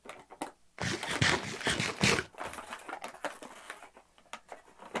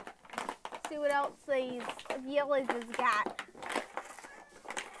 See what else these villagers got.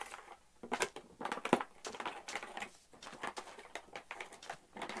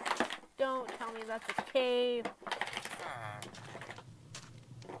 Don't tell me that's a cave.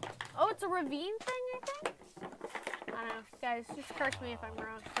 Oh, it's a ravine thing, I think? I don't know. Guys, just correct me if I'm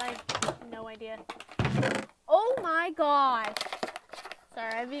wrong, because I have no idea. Oh my god.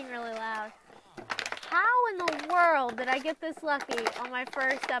 Sorry, I'm being really loud. How in the world did I get this lucky on my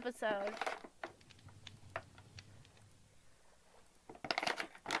first episode?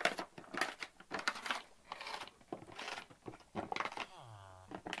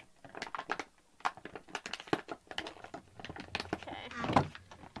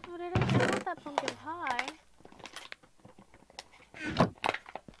 Pumpkin pie. I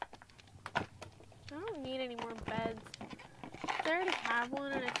don't need any more beds. I already have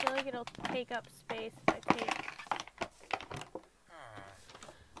one and I feel like it'll take up space if I take.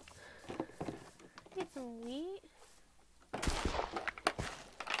 Get some wheat.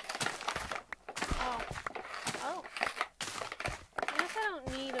 Oh. Oh. I guess I don't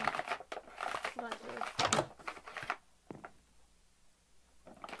need a bunch of.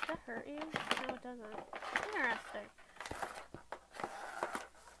 Does that hurt you? No, it doesn't. Interesting.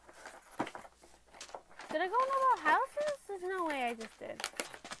 Did I go in all the houses? There's no way I just did.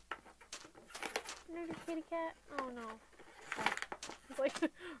 Nerdy kitty cat? Oh no. It's like,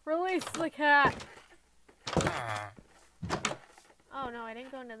 release the cat! Oh no, I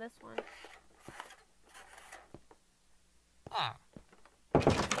didn't go into this one.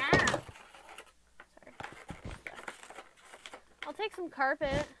 Sorry. I'll take some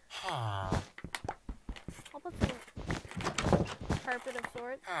carpet. I'll put some carpet of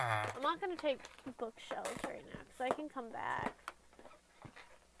sorts. I'm not going to take bookshelves right now because I can come back.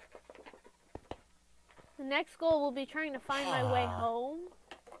 The next goal will be trying to find my way home.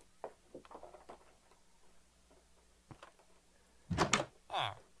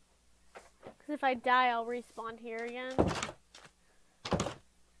 Because if I die, I'll respawn here again. Is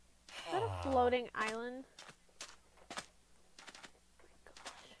that a floating island?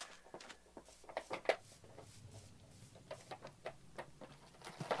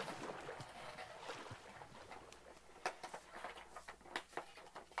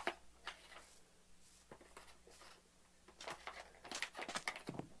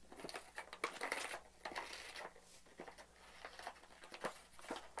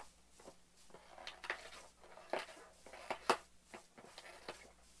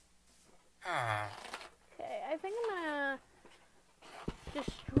 Okay, I think I'm gonna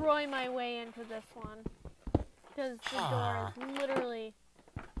destroy my way into this one. Because the door is literally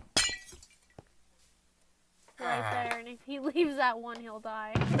right there, and if he leaves that one, he'll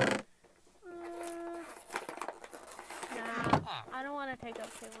die. Nah, I don't want to take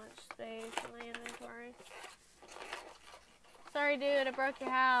up too much space in my inventory. Sorry, dude, I broke your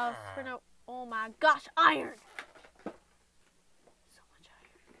house for no... Oh my gosh, iron! So much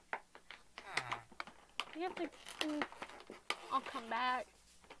iron. You have to... I'll come back.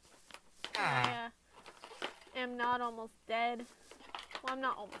 I am not almost dead. Well, I'm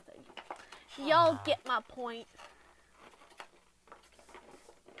not almost dead. Y'all get my point.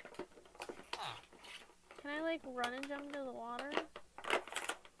 Can I, like, run and jump into the water?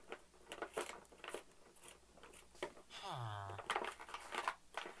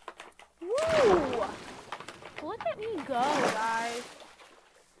 Woo! Look at me go, guys.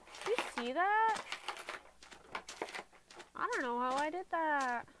 Did you see that? I don't know how I did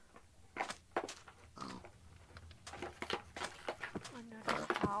that. Another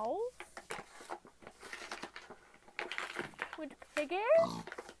house? With figures?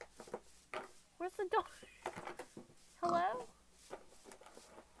 Where's the door? Hello?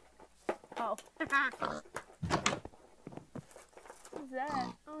 Oh. What's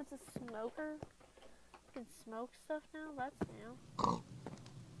that? Oh, it's a smoker. You can smoke stuff now? That's new.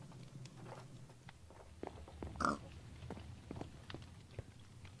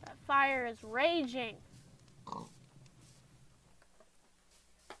 That fire is raging.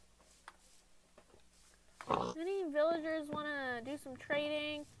 Any villagers want to do some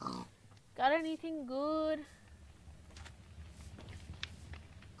trading? Got anything good?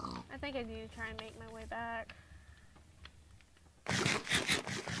 I think I need to try and make my way back.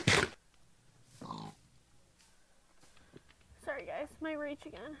 Sorry guys, my reach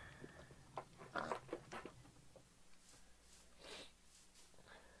again.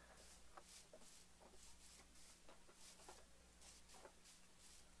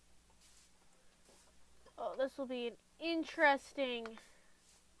 Oh, this will be an interesting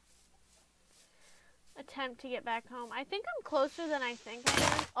attempt to get back home. I think I'm closer than I think I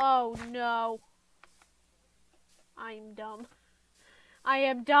am. Oh no. I'm dumb. I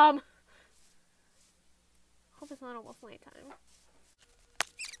am dumb. Hope it's not almost nighttime.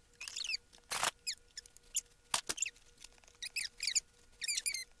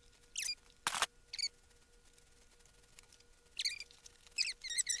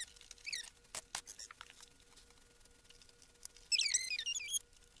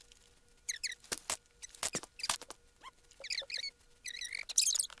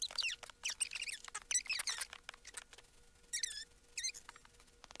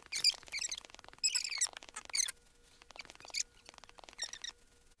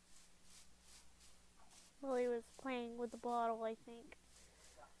 He was playing with the bottle, I think.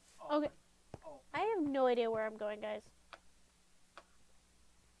 Okay. I have no idea where I'm going, guys.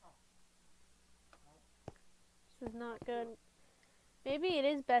 This is not good. Maybe it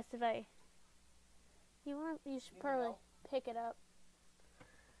is best if I... You should probably pick it up.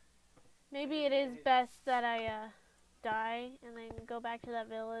 Maybe it is best that I die and then go back to that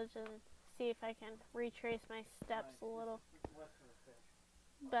village and see if I can retrace my steps a little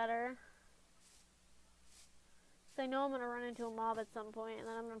better. I know I'm going to run into a mob at some point, and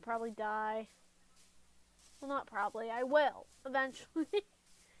then I'm going to probably die. Well, not probably. I will, eventually.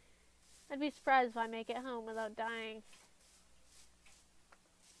 I'd be surprised if I make it home without dying.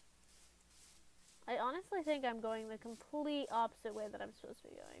 I honestly think I'm going the complete opposite way that I'm supposed to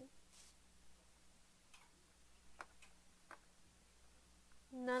be going.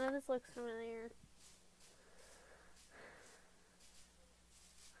 None of this looks familiar.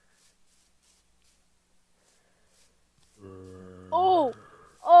 Oh!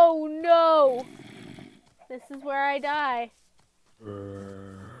 Oh no! This is where I die.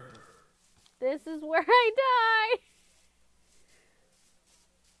 This is where I die!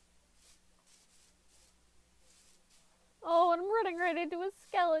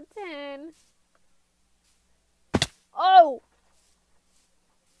 a 10. Oh!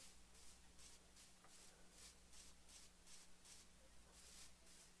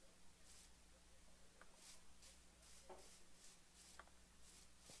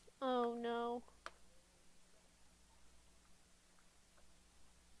 Oh no.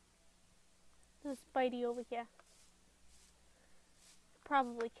 There's Spidey over here.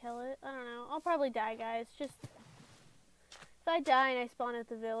 Probably kill it. I don't know. I'll probably die, guys. Just if I die and I spawn at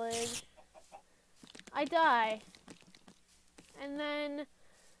the village, I die. And then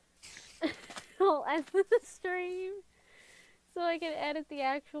I'll end the stream so I can edit the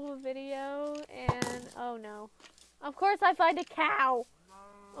actual video. And oh no. Of course I find a cow.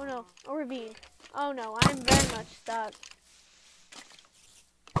 Oh no, a ravine. Oh no, I'm very much stuck.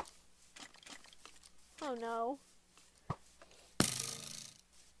 Oh no.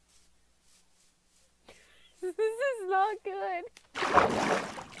 This is not good.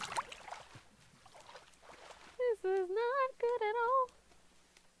 This is not good at all.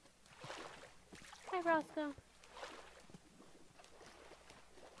 Hi, Roscoe.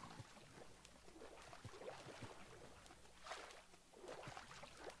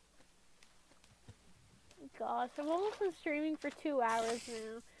 Gosh, I've almost been streaming for 2 hours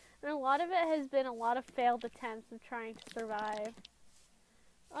now. And a lot of it has been a lot of failed attempts of trying to survive.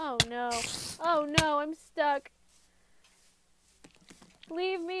 Oh no. Oh no, I'm stuck.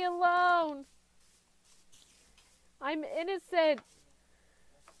 Leave me alone. I'm innocent.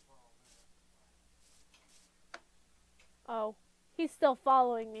 Oh, he's still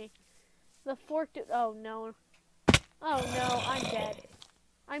following me. The fork oh no. Oh no, I'm dead.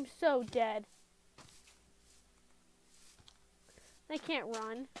 I'm so dead. I can't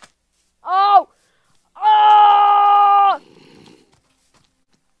run. Oh! Oh!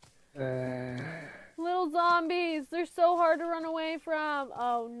 Little zombies. They're so hard to run away from.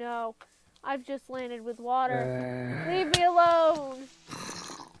 Oh no. I've just landed with water. Leave me alone.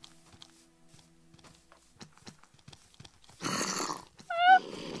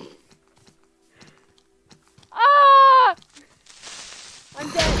 Ah! I'm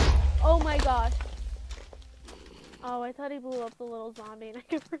dead. Oh my gosh. Oh, I thought he blew up the little zombie and I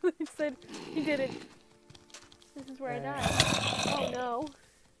really said he didn't. This is where I died. Oh no.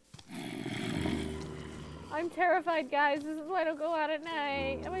 I'm terrified, guys. This is why I don't go out at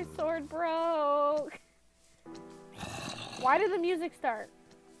night. And my sword broke. Why did the music start?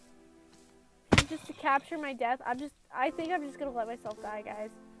 Just to capture my death? I think I'm just gonna let myself die,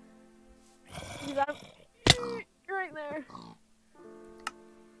 guys. Because I'm right there.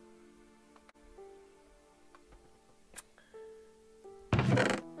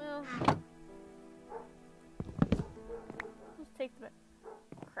 Well, let's take the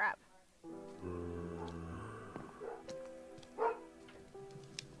crap.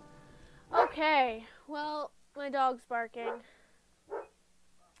 Okay, well, my dog's barking.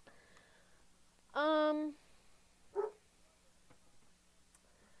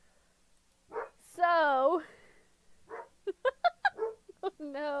 So, oh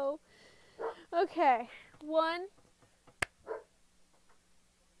no. Okay,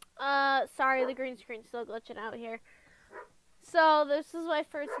 sorry, the green screen's still glitching out here. So, this is my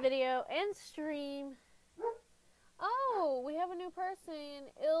first video and stream. Oh, we have a new person,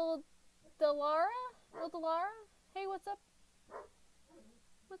 Ildelara? Hey, what's up?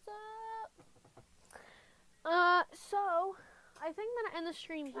 What's up? So, I think I'm gonna end the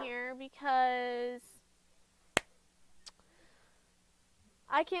stream here because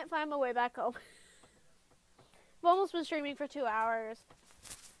I can't find my way back home. I've almost been streaming for 2 hours.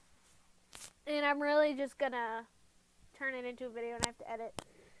 And I'm really just gonna turn it into a video and I have to edit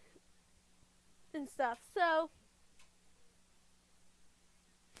and stuff. So,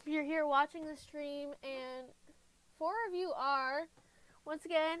 if you're here watching the stream, and 4 of you are, once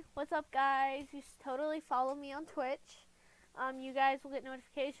again, what's up, guys? You totally follow me on Twitch. You guys will get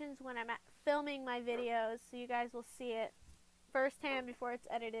notifications when I'm filming my videos, so you guys will see it firsthand before it's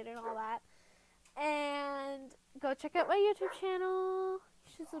edited and all that. And go check out my YouTube channel.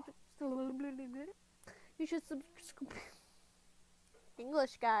 You should subscribe.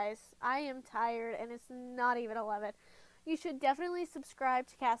 English, guys. I am tired, and it's not even 11. You should definitely subscribe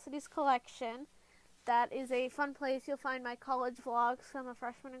to Cassady's Collection. That is a fun place. You'll find my college vlogs. I'm a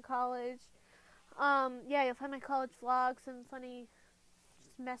freshman in college. Yeah, you'll find my college vlogs and funny,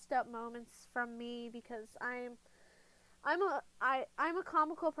 just messed up moments from me because I'm a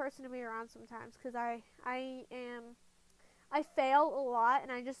comical person to be around sometimes because I fail a lot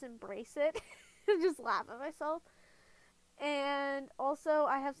and I just embrace it and just laugh at myself. And also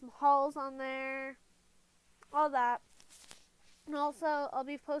I have some hauls on there, all that. And also, I'll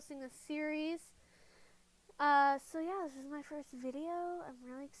be posting a series. So yeah, this is my first video. I'm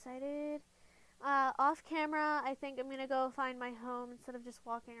really excited. Off camera, I think I'm gonna go find my home instead of just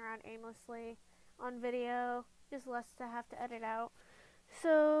walking around aimlessly on video. Just less to have to edit out.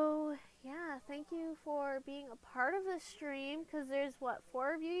 So yeah, thank you for being a part of this stream, because there's what,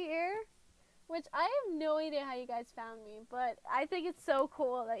 4 of you here? Which I have no idea how you guys found me, but I think it's so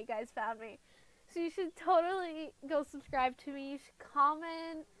cool that you guys found me. So you should totally go subscribe to me. You should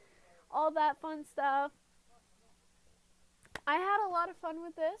comment, all that fun stuff. I had a lot of fun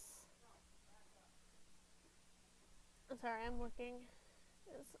with this. I'm sorry, I'm looking.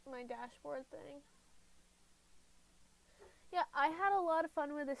 It's my dashboard thing. Yeah, I had a lot of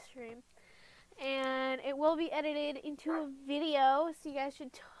fun with this stream. And it will be edited into a video, so you guys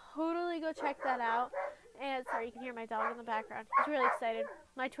should totally go check that out. And sorry, you can hear my dog in the background. He's really excited.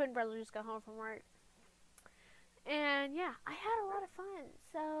 My twin brother just got home from work. And yeah, I had a lot of fun.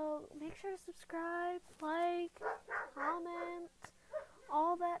 So make sure to subscribe, like, comment,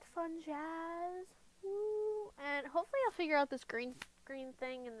 all that fun jazz. Woo. And hopefully I'll figure out this green screen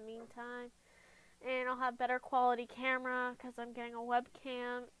thing in the meantime. And I'll have better quality camera because I'm getting a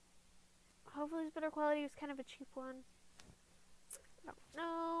webcam. Hopefully it's better quality. It was kind of a cheap one. I don't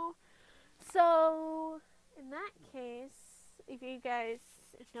know. So, in that case, if you guys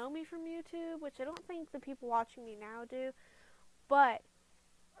know me from YouTube, which I don't think the people watching me now do, but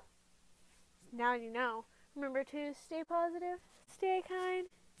now you know. Remember to stay positive, stay kind,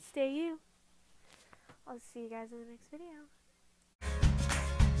 stay you. I'll see you guys in the next video.